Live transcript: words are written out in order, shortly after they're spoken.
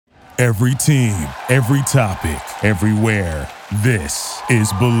Every team, every topic, everywhere. This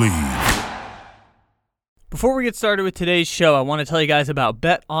is Believe. Before we get started with today's show, I want to tell you guys about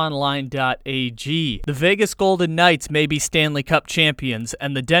betonline.ag. The Vegas Golden Knights may be Stanley Cup champions,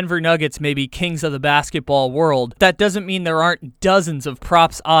 and the Denver Nuggets may be kings of the basketball world. That doesn't mean there aren't dozens of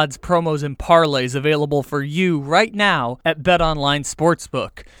props, odds, promos, and parlays available for you right now at BetOnline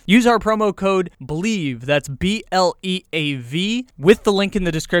Sportsbook. Use our promo code BELIEVE, that's BLEAV, with the link in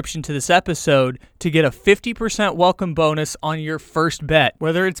the description to this episode to get a 50% welcome bonus on your first bet.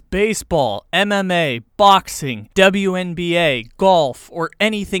 Whether it's baseball, MMA, boxing, WNBA, golf, or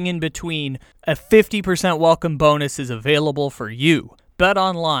anything in between, a 50% welcome bonus is available for you. Bet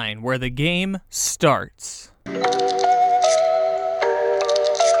online, where the game starts.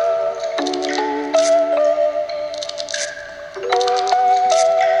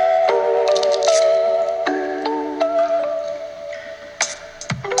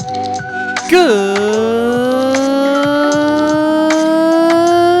 Good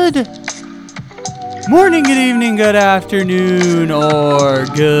morning, good evening, good afternoon, or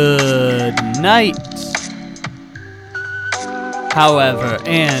good night. However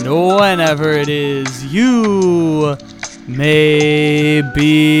and whenever it is you may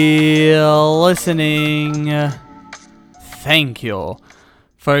be listening, thank you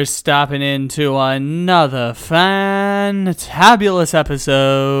for stopping into another fantabulous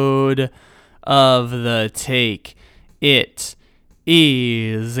episode of The Take. It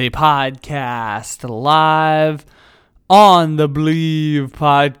is a podcast live on the Believe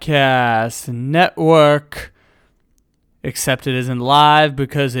Podcast Network, except it isn't live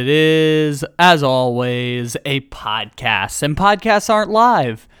because it is, as always, a podcast, and podcasts aren't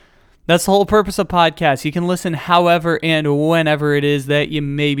live. That's the whole purpose of podcasts. You can listen however and whenever it is that you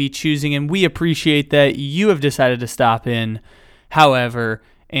may be choosing, and we appreciate that you have decided to stop in however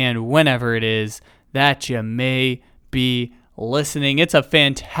and whenever it is that you may be listening. It's a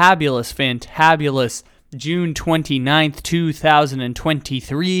fantabulous June 29th,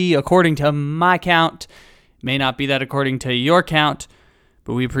 2023, according to my count. May not be that according to your count,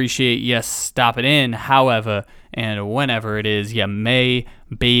 but we appreciate you stopping in however and whenever it is you may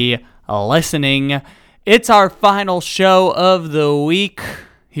be listening. It's our final show of the week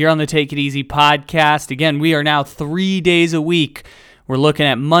here on the Take It Easy podcast. Again, we are now 3 days a week. We're looking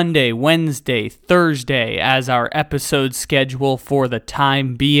at Monday, Wednesday, Thursday as our episode schedule for the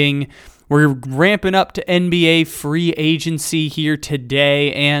time being. We're ramping up to NBA free agency here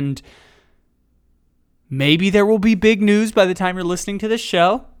today, and maybe there will be big news by the time you're listening to this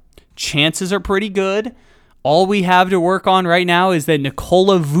show. Chances are pretty good. All we have to work on right now is that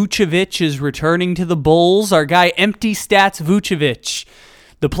Nikola Vucevic is returning to the Bulls. Our guy, Empty Stats Vucevic.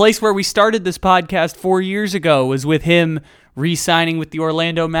 The place where we started this podcast 4 years ago was with him re-signing with the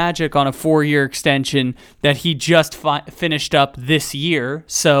Orlando Magic on a 4-year extension that he just finished up this year.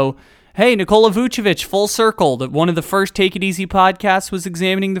 So, hey, Nikola Vucevic, full circle. One of the first Take It Easy podcasts was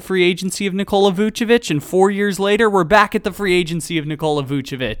examining the free agency of Nikola Vucevic, and 4 years later, we're back at the free agency of Nikola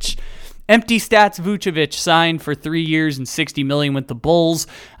Vucevic. Empty Stats Vucevic signed for 3 years and $60 million with the Bulls.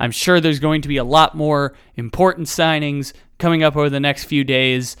 I'm sure there's going to be a lot more important signings coming up over the next few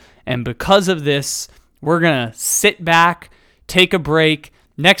days, and because of this, we're going to sit back, take a break.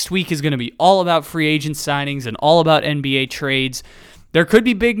 Next week is going to be all about free agent signings and all about NBA trades. There could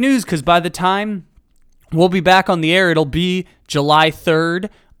be big news because by the time we'll be back on the air, it'll be July 3rd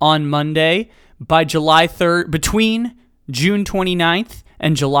on Monday. By July 3rd, between June 29th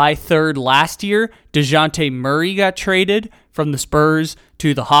and July 3rd last year, DeJounte Murray got traded from the Spurs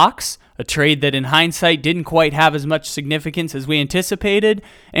to the Hawks, a trade that in hindsight didn't quite have as much significance as we anticipated,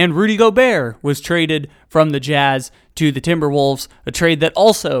 and Rudy Gobert was traded from the Jazz to the Timberwolves, a trade that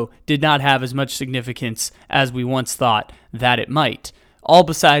also did not have as much significance as we once thought that it might. All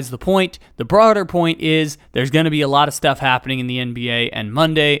besides the point. The broader point is there's going to be a lot of stuff happening in the NBA, and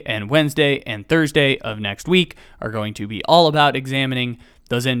Monday and Wednesday and Thursday of next week are going to be all about examining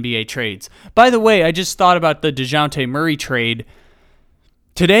those NBA trades. By the way, I just thought about the DeJounte Murray trade.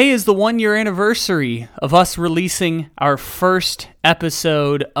 Today is the 1-year anniversary of us releasing our first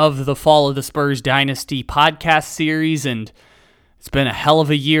episode of the Fall of the Spurs Dynasty podcast series, and it's been a hell of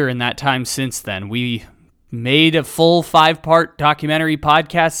a year in that time since then. We made a full 5-part documentary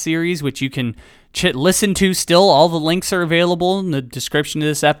podcast series, which you can listen to still. All the links are available in the description of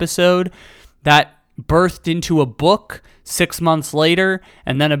this episode. That birthed into a book 6 months later,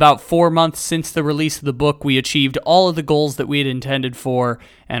 and then about 4 months since the release of the book, we achieved all of the goals that we had intended for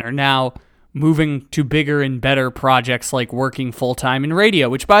and are now moving to bigger and better projects like working full-time in radio,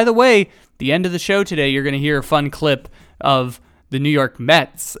 which, by the way, the end of the show today, you're going to hear a fun clip of the New York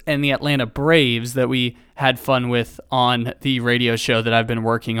Mets and the Atlanta Braves that we had fun with on the radio show that I've been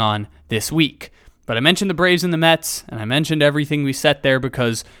working on this week. But I mentioned the Braves and the Mets, and I mentioned everything we set there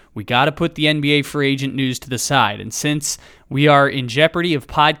because we got to put the NBA free agent news to the side. And since we are in jeopardy of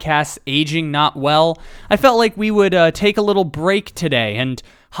podcasts aging not well, I felt like we would take a little break today and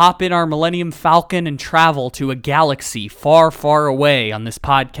hop in our Millennium Falcon and travel to a galaxy far, far away on this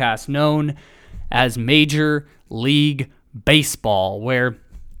podcast known as Major League Baseball, where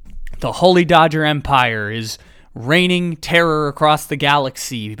the Holy Dodger Empire is reigning terror across the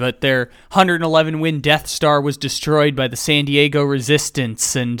galaxy, but their 111-win Death Star was destroyed by the San Diego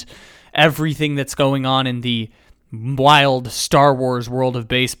Resistance, and everything that's going on in the wild Star Wars world of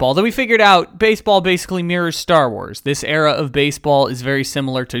baseball. Though we figured out baseball basically mirrors Star Wars. This era of baseball is very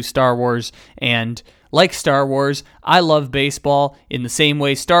similar to Star Wars, and like Star Wars, I love baseball in the same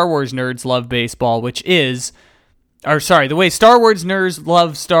way Star Wars nerds love baseball, the way Star Wars nerds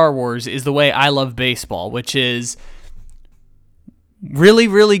love Star Wars is the way I love baseball, which is really,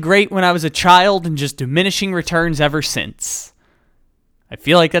 really great when I was a child and just diminishing returns ever since. I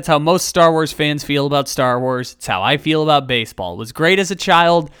feel like that's how most Star Wars fans feel about Star Wars. It's how I feel about baseball. It was great as a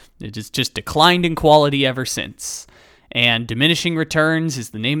child. It has just declined in quality ever since. And diminishing returns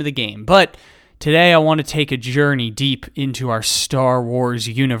is the name of the game. But today I want to take a journey deep into our Star Wars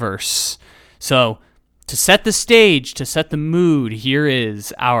universe. So, to set the stage, to set the mood, here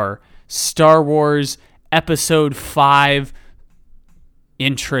is our Star Wars Episode 5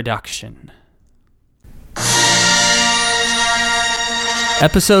 introduction.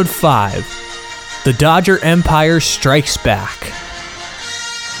 Episode 5, The Dodger Empire Strikes Back.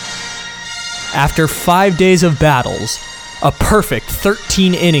 After 5 days of battles, a perfect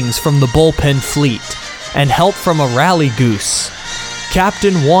 13 innings from the bullpen fleet, and help from a rally goose,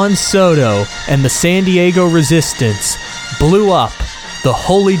 Captain Juan Soto and the San Diego Resistance blew up the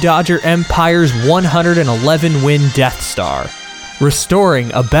Holy Dodger Empire's 111-win Death Star,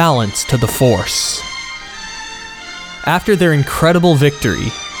 restoring a balance to the Force. After their incredible victory,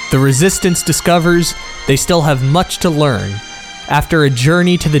 the Resistance discovers they still have much to learn after a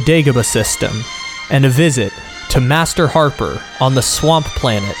journey to the Dagobah system and a visit to Master Harper on the swamp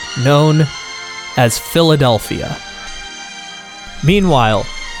planet known as Philadelphia. Meanwhile,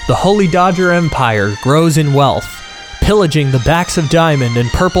 the Holy Dodger Empire grows in wealth, pillaging the backs of Diamond and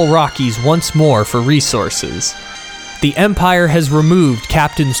Purple Rockies once more for resources. The Empire has removed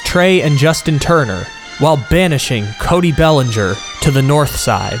Captains Trey and Justin Turner, while banishing Cody Bellinger to the north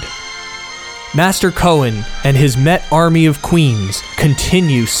side. Master Cohen and his Met Army of Queens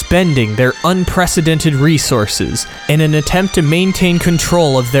continue spending their unprecedented resources in an attempt to maintain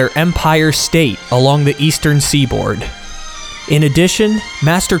control of their Empire state along the eastern seaboard. In addition,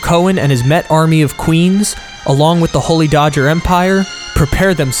 Master Cohen and his Met Army of Queens, along with the Holy Dodger Empire,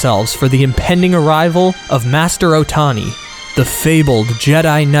 prepare themselves for the impending arrival of Master Otani, the fabled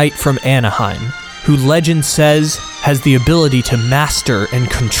Jedi Knight from Anaheim, who legend says has the ability to master and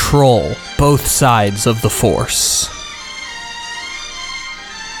control both sides of the Force.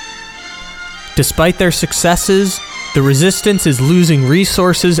 Despite their successes, the Resistance is losing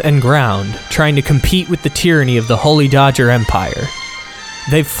resources and ground, trying to compete with the tyranny of the Holy Dodger Empire.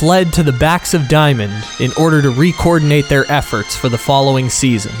 They've fled to the backs of Diamond in order to re-coordinate their efforts for the following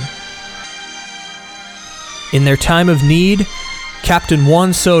season. In their time of need, Captain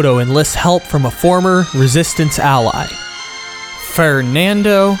Juan Soto enlists help from a former Resistance ally,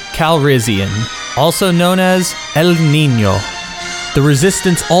 Fernando Calrissian, also known as El Niño. The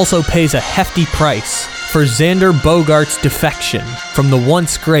Resistance also pays a hefty price for Xander Bogaerts' defection from the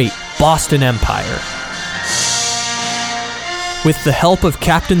once great Boston Empire. With the help of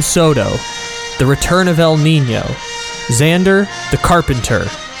Captain Soto, the return of El Niño, Xander the Carpenter,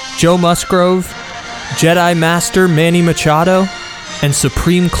 Joe Musgrove, Jedi Master Manny Machado, and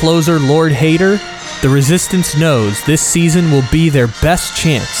Supreme Closer Lord Hader, the Resistance knows this season will be their best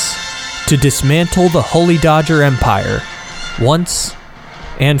chance to dismantle the Holy Dodger Empire once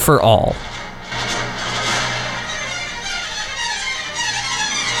and for all.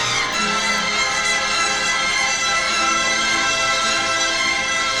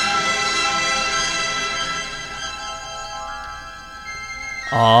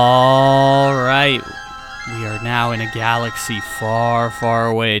 All right, we are now in a galaxy far, far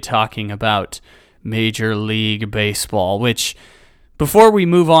away talking about Major League Baseball, which, before we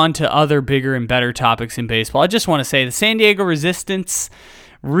move on to other bigger and better topics in baseball, I just want to say the San Diego Resistance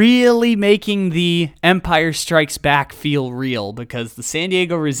really making the Empire Strikes Back feel real, because the San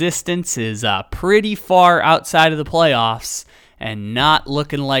Diego Resistance is pretty far outside of the playoffs, and not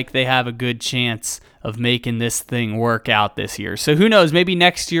looking like they have a good chance of making this thing work out this year. So who knows, maybe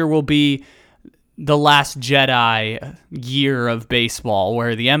next year will be the last Jedi year of baseball,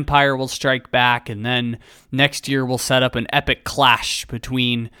 where the Empire will strike back, and then next year we'll set up an epic clash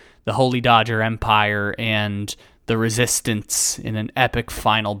between the Holy Dodger Empire and the Resistance in an epic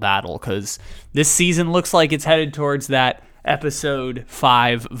final battle, because this season looks like it's headed towards that episode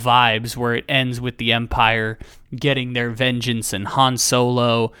 5 vibes, where it ends with the Empire getting their vengeance and Han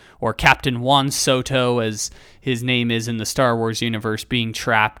Solo, or Captain Juan Soto as his name is in the Star Wars universe, being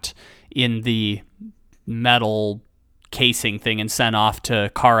trapped in the metal casing thing and sent off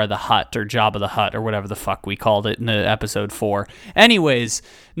to Kara the Hutt, or Jabba the Hutt, or whatever the fuck we called it in the episode 4. Anyways,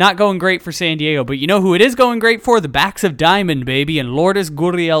 not going great for San Diego, but you know who it is going great for? The Backs of Diamond, baby, and Lourdes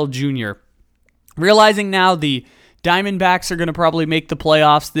Gurriel Jr. Realizing now the Diamondbacks are going to probably make the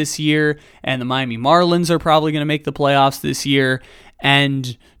playoffs this year, and the Miami Marlins are probably going to make the playoffs this year.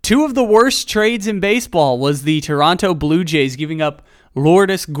 And two of the worst trades in baseball was the Toronto Blue Jays giving up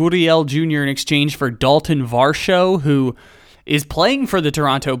Lourdes Gurriel Jr. in exchange for Dalton Varsho, who is playing for the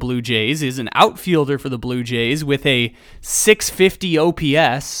Toronto Blue Jays, is an outfielder for the Blue Jays with a 650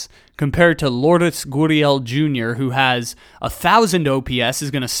 OPS, compared to Lourdes Gurriel Jr., who has 1,000 OPS,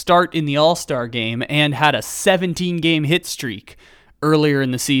 is going to start in the All-Star game, and had a 17-game hit streak earlier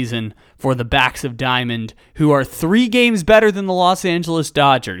in the season for the Backs of Diamond, who are 3 games better than the Los Angeles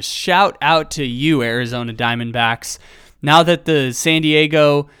Dodgers. Shout out to you, Arizona Diamondbacks. Now that the San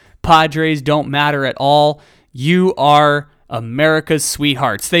Diego Padres don't matter at all, you are America's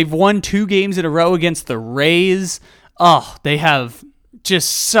sweethearts. They've won 2 games in a row against the Rays. Oh, they have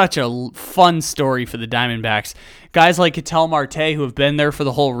just such a fun story for the Diamondbacks. Guys like Ketel Marte, who have been there for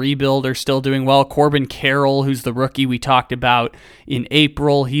the whole rebuild, are still doing well. Corbin Carroll, who's the rookie we talked about in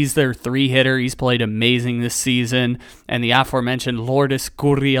April, he's their 3-hitter. He's played amazing this season. And the aforementioned Lourdes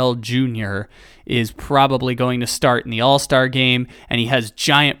Gurriel Jr. is probably going to start in the All-Star game, and he has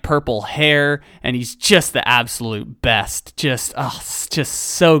giant purple hair, and he's just the absolute best. Just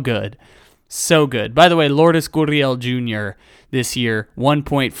so good. So good. By the way, Lourdes Gurriel Jr. this year,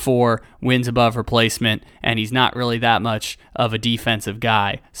 1.4 wins above replacement, and he's not really that much of a defensive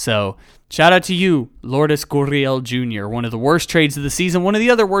guy. So shout out to you, Lourdes Gurriel Jr., one of the worst trades of the season. One of the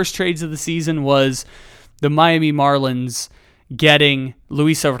other worst trades of the season was the Miami Marlins getting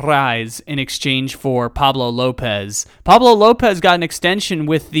Luis Arraez in exchange for Pablo Lopez. Pablo Lopez got an extension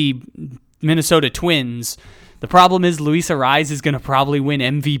with the Minnesota Twins. The problem is Luis Arraez is going to probably win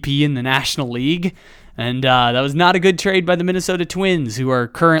MVP in the National League, and that was not a good trade by the Minnesota Twins, who are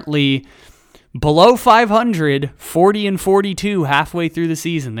currently below 500, 40-42 halfway through the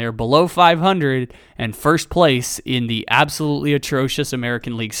season. They're below 500 and first place in the absolutely atrocious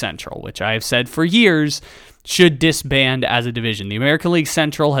American League Central, which I have said for years should disband as a division. The American League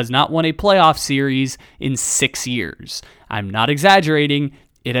Central has not won a playoff series in 6 years. I'm not exaggerating.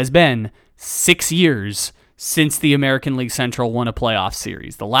 It has been 6 years since the American League Central won a playoff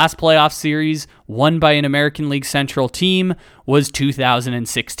series. The last playoff series won by an American League Central team was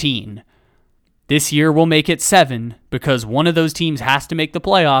 2016. This year will make it 7 because one of those teams has to make the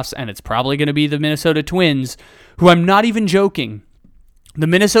playoffs, and it's probably going to be the Minnesota Twins, who I'm not even joking. The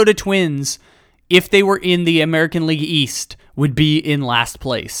Minnesota Twins, if they were in the American League East, would be in last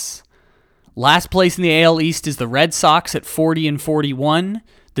place. Last place in the AL East is the Red Sox at 40-41.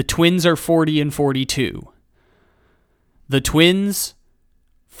 The Twins are 40-42. The Twins,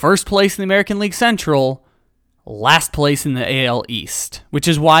 first place in the American League Central, last place in the AL East, which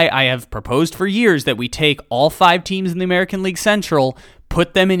is why I have proposed for years that we take all 5 teams in the American League Central,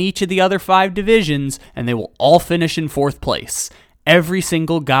 put them in each of the other 5 divisions, and they will all finish in 4th place. Every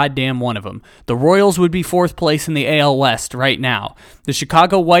single goddamn one of them. The Royals would be 4th place in the AL West right now. The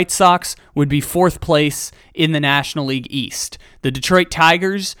Chicago White Sox would be 4th place in the National League East. The Detroit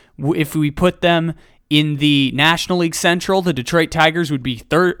Tigers, if we put them in the National League Central, the Detroit Tigers would be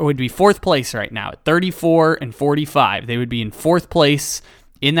 4th place right now at 34-45. They would be in 4th place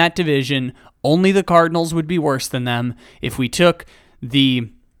in that division. Only the Cardinals would be worse than them. If we took the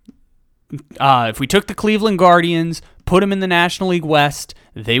Cleveland Guardians, put them in the National League West,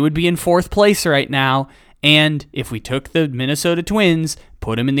 they would be in 4th place right now. And if we took the Minnesota Twins,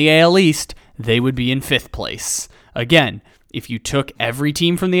 put them in the AL East, they would be in 5th place. Again, if you took every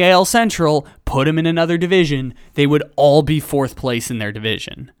team from the AL Central, put them in another division, they would all be 4th place in their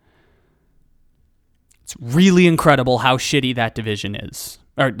division. It's really incredible how shitty that division is.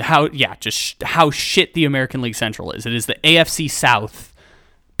 Or how shit the American League Central is. It is the AFC South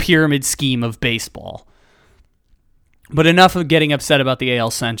pyramid scheme of baseball. But enough of getting upset about the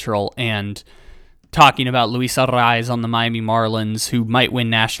AL Central and talking about Luis Arraez on the Miami Marlins, who might win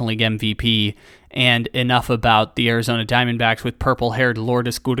National League MVP, and enough about the Arizona Diamondbacks with purple-haired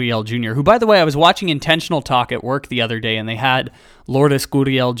Lourdes Gurriel Jr., who, by the way, I was watching Intentional Talk at work the other day, and they had Lourdes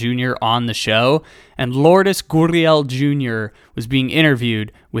Gurriel Jr. on the show, and Lourdes Gurriel Jr. was being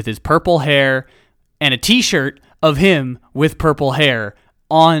interviewed with his purple hair and a t-shirt of him with purple hair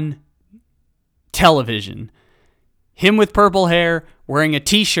on television. Him with purple hair, wearing a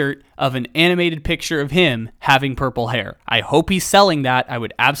t-shirt of an animated picture of him having purple hair. I hope he's selling that. I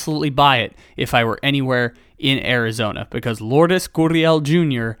would absolutely buy it if I were anywhere in Arizona, because Lourdes Gurriel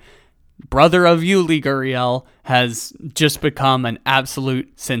Jr., brother of Yuli Gurriel, has just become an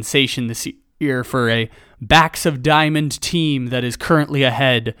absolute sensation this year for a backs of diamond team that is currently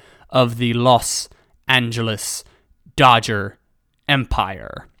ahead of the Los Angeles Dodger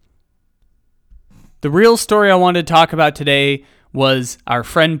Empire. The real story I wanted to talk about today was our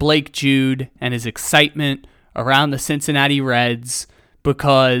friend Blake Jude and his excitement around the Cincinnati Reds,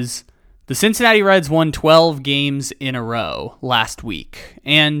 because the Cincinnati Reds won 12 games in a row last week.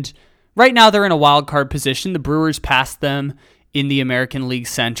 And right now they're in a wild card position. The Brewers passed them in the American League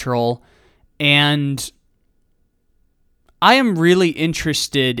Central. And I am really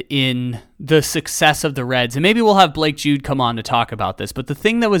interested in the success of the Reds. And maybe we'll have Blake Jude come on to talk about this. But the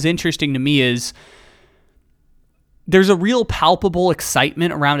thing that was interesting to me is there's a real palpable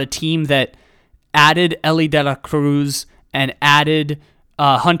excitement around a team that added Elly De La Cruz and added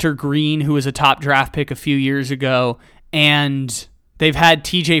Hunter Green, who was a top draft pick a few years ago, and they've had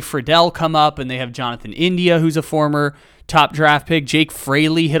TJ Friedel come up, and they have Jonathan India, who's a former top draft pick. Jake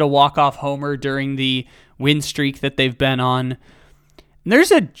Fraley hit a walk-off homer during the win streak that they've been on. And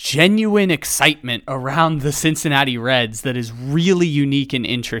there's a genuine excitement around the Cincinnati Reds that is really unique and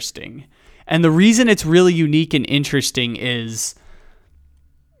interesting. And the reason it's really unique and interesting is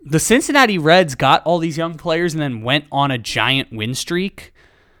the Cincinnati Reds got all these young players and then went on a giant win streak.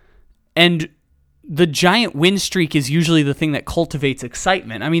 And the giant win streak is usually the thing that cultivates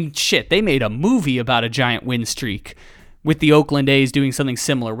excitement. I mean, shit, they made a movie about a giant win streak with the Oakland A's doing something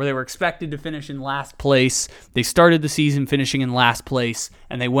similar, where they were expected to finish in last place. They started the season finishing in last place,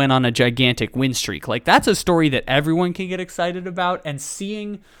 and they went on a gigantic win streak. Like, that's a story that everyone can get excited about, and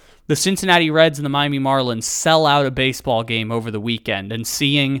seeing the Cincinnati Reds and the Miami Marlins sell out a baseball game over the weekend, and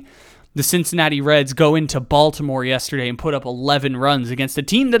seeing the Cincinnati Reds go into Baltimore yesterday and put up 11 runs against a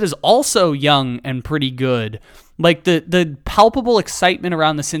team that is also young and pretty good. Like, the palpable excitement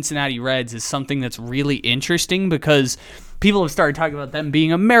around the Cincinnati Reds is something that's really interesting, because people have started talking about them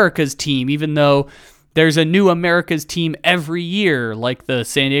being America's team, even though there's a new America's team every year, like the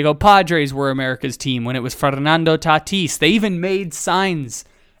San Diego Padres were America's team when it was Fernando Tatis. They even made signs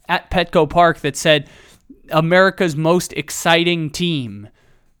at Petco Park that said America's most exciting team,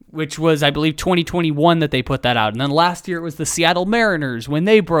 which was, I believe, 2021 that they put that out. And then last year it was the Seattle Mariners when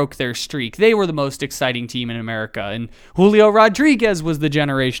they broke their streak. They were the most exciting team in America. And Julio Rodriguez was the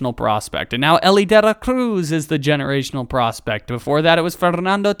generational prospect. And now Elly De La Cruz is the generational prospect. Before that, it was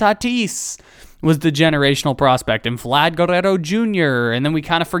Fernando Tatis was the generational prospect. And Vlad Guerrero Jr. And then we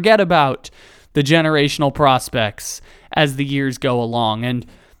kind of forget about the generational prospects as the years go along. And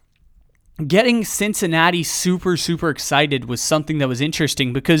getting Cincinnati super, super excited was something that was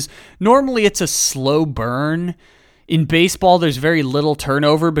interesting, because normally it's a slow burn. In baseball, there's very little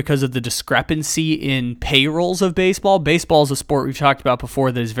turnover because of the discrepancy in payrolls of baseball. Baseball is a sport we've talked about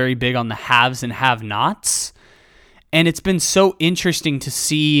before that is very big on the haves and have-nots. And it's been so interesting to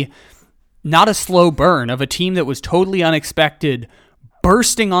see not a slow burn of a team that was totally unexpected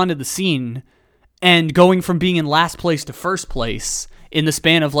bursting onto the scene and going from being in last place to first place in the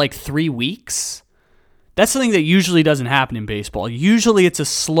span of like 3 weeks. That's something that usually doesn't happen in baseball. Usually it's a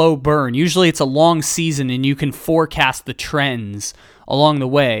slow burn. Usually it's a long season and you can forecast the trends along the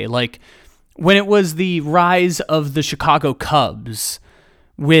way. Like when it was the rise of the Chicago Cubs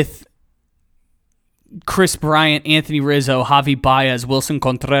with Chris Bryant, Anthony Rizzo, Javi Baez, Wilson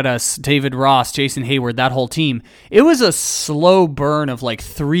Contreras, David Ross, Jason Hayward, that whole team, it was a slow burn of like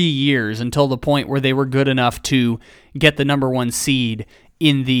 3 years until the point where they were good enough to get the number one seed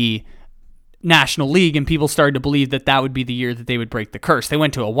in the National League, and people started to believe that that would be the year that they would break the curse. They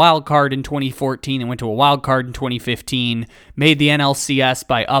went to a wild card in 2014 and went to a wild card in 2015, made the NLCS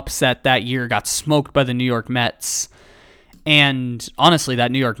by upset that year, got smoked by the New York Mets. And honestly,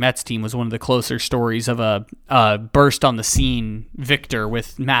 that New York Mets team was one of the closer stories of a burst on the scene victor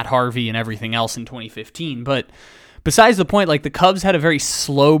with Matt Harvey and everything else in 2015. But besides the point, like the Cubs had a very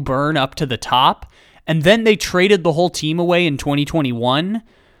slow burn up to the top, and then they traded the whole team away in 2021.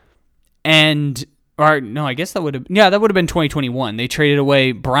 Or no, I guess that would have been 2021. They traded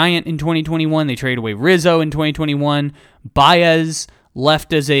away Bryant in 2021. They traded away Rizzo in 2021. Baez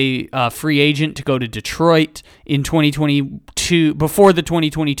left as a free agent to go to Detroit in 2022, before the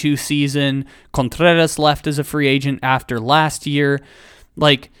 2022 season. Contreras left as a free agent after last year.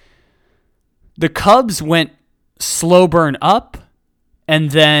 Like, the Cubs went slow burn up,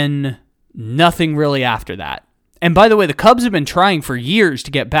 and then nothing really after that. And by the way, the Cubs have been trying for years to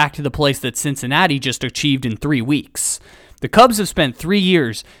get back to the place that Cincinnati just achieved in 3 weeks. The Cubs have spent 3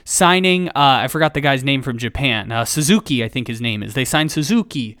 years signing, I forgot the guy's name from Japan, Suzuki, I think his name is. They signed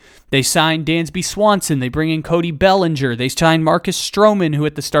Suzuki. They signed Dansby Swanson. They bring in Cody Bellinger. They signed Marcus Stroman, who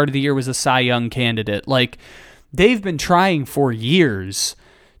at the start of the year was a Cy Young candidate. Like, they've been trying for years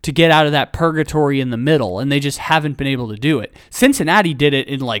to get out of that purgatory in the middle, and they just haven't been able to do it. Cincinnati did it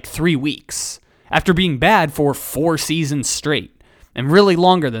in like 3 weeks, after being bad for 4 seasons straight. And really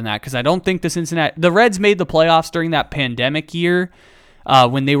longer than that, because I don't think the Reds made the playoffs during that pandemic year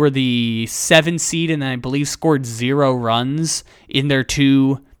when they were the 7 seed and I believe scored 0 runs in their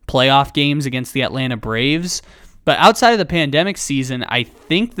 2 playoff games against the Atlanta Braves. But outside of the pandemic season, I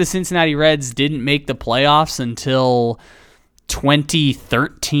think the Cincinnati Reds didn't make the playoffs until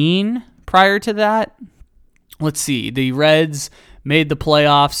 2013. Prior to that, let's see, the Reds made the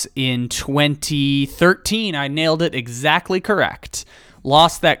playoffs in 2013. I nailed it exactly correct.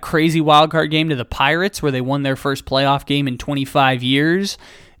 Lost that crazy wildcard game to the Pirates where they won their first playoff game in 25 years.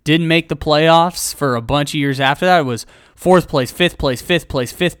 Didn't make the playoffs for a bunch of years after that. It was 4th place, 5th place, 5th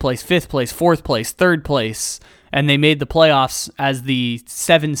place, 5th place, 5th place, 4th place, 3rd place. And they made the playoffs as the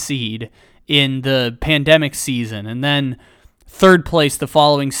 7 seed in the pandemic season. And then 3rd place the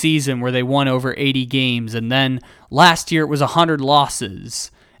following season where they won over 80 games. And then last year it was 100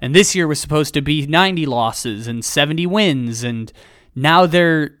 losses. And this year was supposed to be 90 losses and 70 wins. And now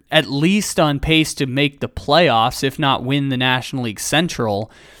they're at least on pace to make the playoffs, if not win the National League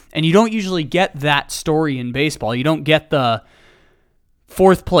Central. And you don't usually get that story in baseball. You don't get the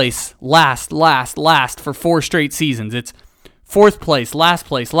 4th place, last for 4 straight seasons. It's 4th place, last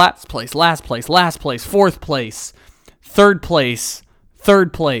place, last place, last place, last place, 4th place, 3rd place,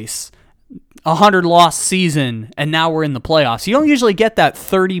 3rd place, 100-loss season, and now we're in the playoffs. You don't usually get that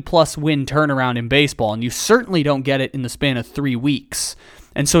 30-plus win turnaround in baseball, and you certainly don't get it in the span of 3 weeks.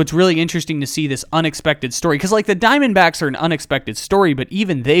 And so it's really interesting to see this unexpected story, because like the Diamondbacks are an unexpected story, but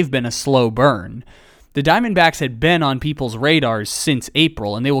even they've been a slow burn. The Diamondbacks had been on people's radars since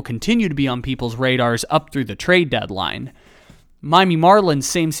April, and they will continue to be on people's radars up through the trade deadline. Miami Marlins,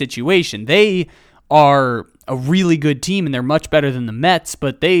 same situation. They are a really good team, and they're much better than the Mets,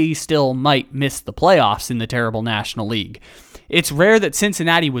 but they still might miss the playoffs in the terrible National League. It's rare that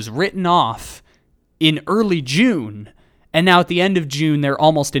Cincinnati was written off in early June, and now at the end of June, they're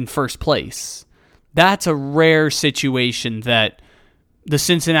almost in first place. That's a rare situation that the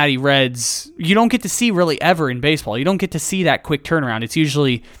Cincinnati Reds, you don't get to see really ever in baseball. You don't get to see that quick turnaround. It's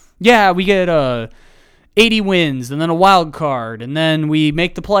usually, we get 80 wins, and then a wild card, and then we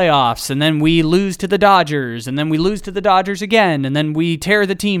make the playoffs, and then we lose to the Dodgers, and then we lose to the Dodgers again, and then we tear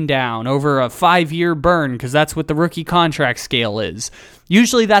the team down over a 5-year burn, because that's what the rookie contract scale is.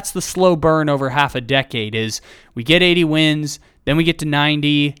 Usually that's the slow burn over half a decade, is we get 80 wins, then we get to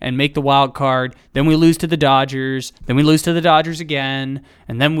 90 and make the wild card, then we lose to the Dodgers, then we lose to the Dodgers again,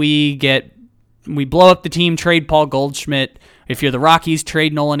 and then we blow up the team, trade Paul Goldschmidt. If you're the Rockies,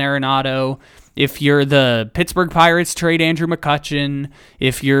 trade Nolan Arenado. If you're the Pittsburgh Pirates, trade Andrew McCutchen.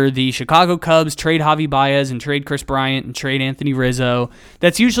 If you're the Chicago Cubs, trade Javi Baez and trade Chris Bryant and trade Anthony Rizzo.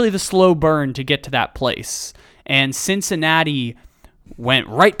 That's usually the slow burn to get to that place. And Cincinnati went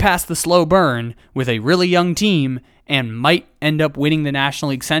right past the slow burn with a really young team and might end up winning the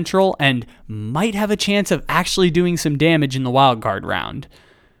National League Central and might have a chance of actually doing some damage in the wild card round.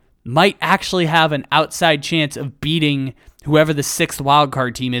 Might actually have an outside chance of beating whoever the 6th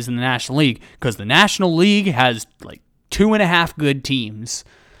wildcard team is in the National League, because the National League has like 2.5 good teams.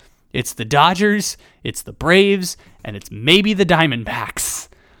 It's the Dodgers, it's the Braves, and it's maybe the Diamondbacks.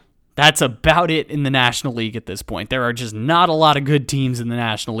 That's about it in the National League at this point. There are just not a lot of good teams in the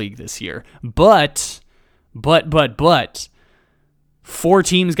National League this year. But 4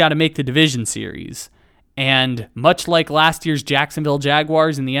 teams got to make the division series. And much like last year's Jacksonville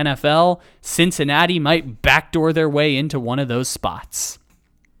Jaguars in the NFL, Cincinnati might backdoor their way into one of those spots.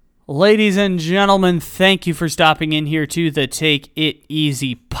 Ladies and gentlemen, thank you for stopping in here to the Take It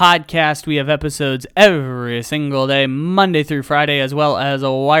Easy podcast. We have episodes every single day, Monday through Friday, as well as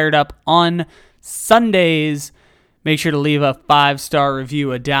Wired Up on Sundays. Make sure to leave a 5-star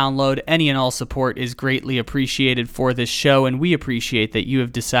review, a download. Any and all support is greatly appreciated for this show, and we appreciate that you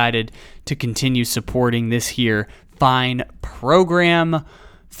have decided to continue supporting this here fine program.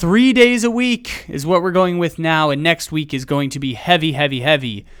 3 days a week is what we're going with now, and next week is going to be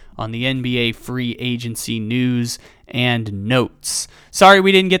heavy on the NBA free agency news and notes. Sorry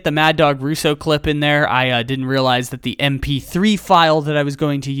we didn't get the Mad Dog Russo clip in there. I didn't realize that the MP3 file that I was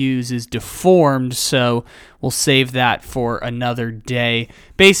going to use is deformed, so we'll save that for another day.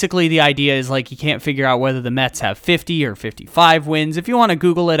 Basically, the idea is you can't figure out whether the Mets have 50 or 55 wins. If you want to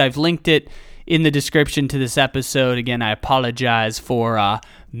Google it, I've linked it in the description to this episode. Again, I apologize for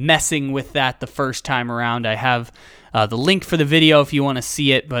messing with that the first time around. I have the link for the video if you want to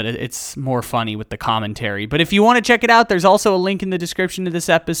see it, but it's more funny with the commentary. But if you want to check it out, there's also a link in the description to this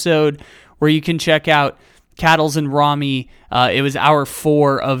episode where you can check out Cattles and Rami. It was hour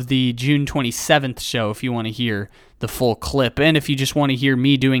 4 of the June 27th show if you want to hear the full clip. And if you just want to hear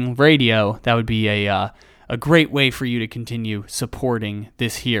me doing radio, that would be a great way for you to continue supporting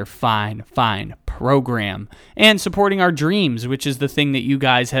this here fine program and supporting our dreams, which is the thing that you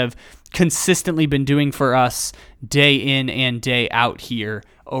guys have consistently been doing for us day in and day out here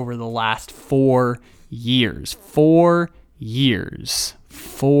over the last 4 years. 4 years.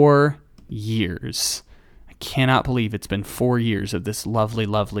 4 years. I cannot believe it's been 4 years of this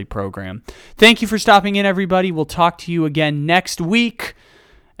lovely program. Thank you for stopping in, everybody. We'll talk to you again next week.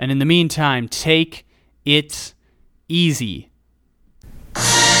 And in the meantime, take it easy.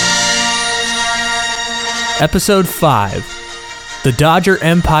 Episode 5. The Dodger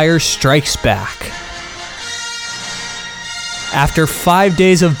Empire Strikes Back. After 5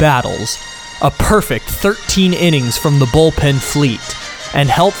 days of battles, a perfect 13 innings from the bullpen fleet, and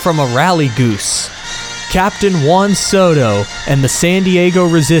help from a rally goose, Captain Juan Soto and the San Diego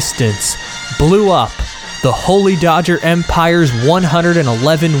Resistance blew up the Holy Dodger Empire's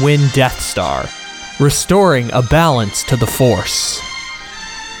 111-win Death Star, restoring a balance to the force.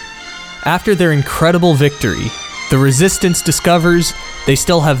 After their incredible victory, the Resistance discovers they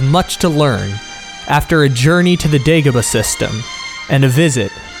still have much to learn after a journey to the Dagobah system and a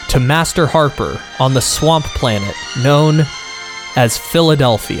visit to Master Harper on the swamp planet known as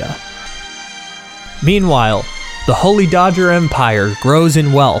Philadelphia. Meanwhile, the Holy Dodger Empire grows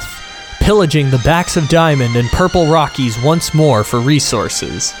in wealth, pillaging the backs of Diamond and Purple Rockies once more for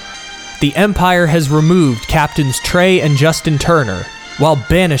resources. The Empire has removed Captains Trey and Justin Turner, while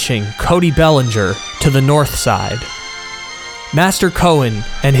banishing Cody Bellinger to the north side. Master Cohen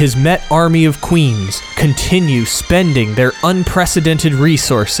and his Met Army of Queens continue spending their unprecedented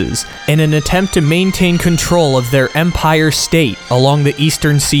resources in an attempt to maintain control of their Empire state along the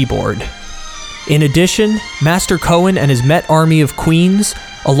eastern seaboard. In addition, Master Cohen and his Met Army of Queens,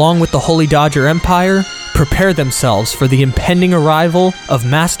 along with the Holy Dodger Empire, prepare themselves for the impending arrival of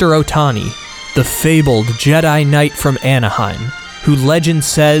Master Otani, the fabled Jedi Knight from Anaheim, who legend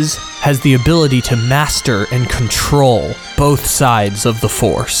says has the ability to master and control both sides of the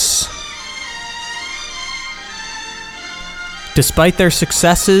Force. Despite their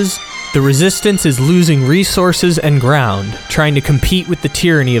successes, the Resistance is losing resources and ground, trying to compete with the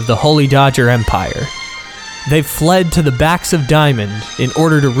tyranny of the Holy Dodger Empire. They've fled to the backs of Diamond in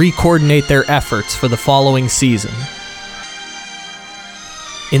order to re-coordinate their efforts for the following season.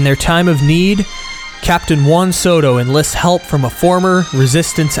 In their time of need, Captain Juan Soto enlists help from a former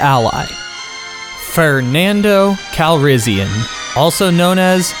Resistance ally, Fernando Calrissian, also known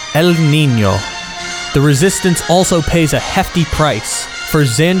as El Niño. The Resistance also pays a hefty price for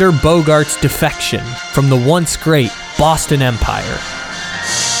Xander Bogaerts' defection from the once great Boston Empire.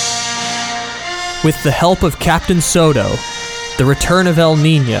 With the help of Captain Soto, the return of El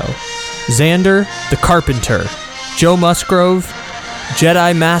Niño, Xander the Carpenter, Joe Musgrove,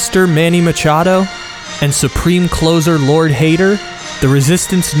 Jedi Master Manny Machado, and Supreme Closer Lord Hader, the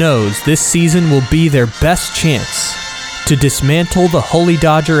Resistance knows this season will be their best chance to dismantle the Holy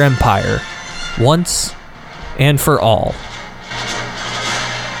Dodger Empire once and for all.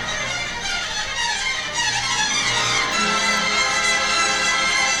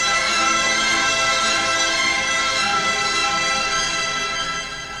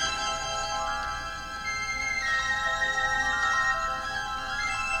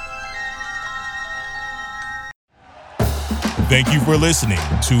 Thank you for listening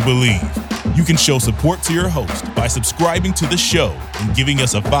to Believe. You can show support to your host by subscribing to the show and giving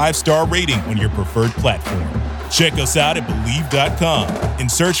us a 5-star rating on your preferred platform. Check us out at Believe.com and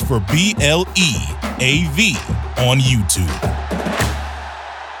search for BLEAV on YouTube.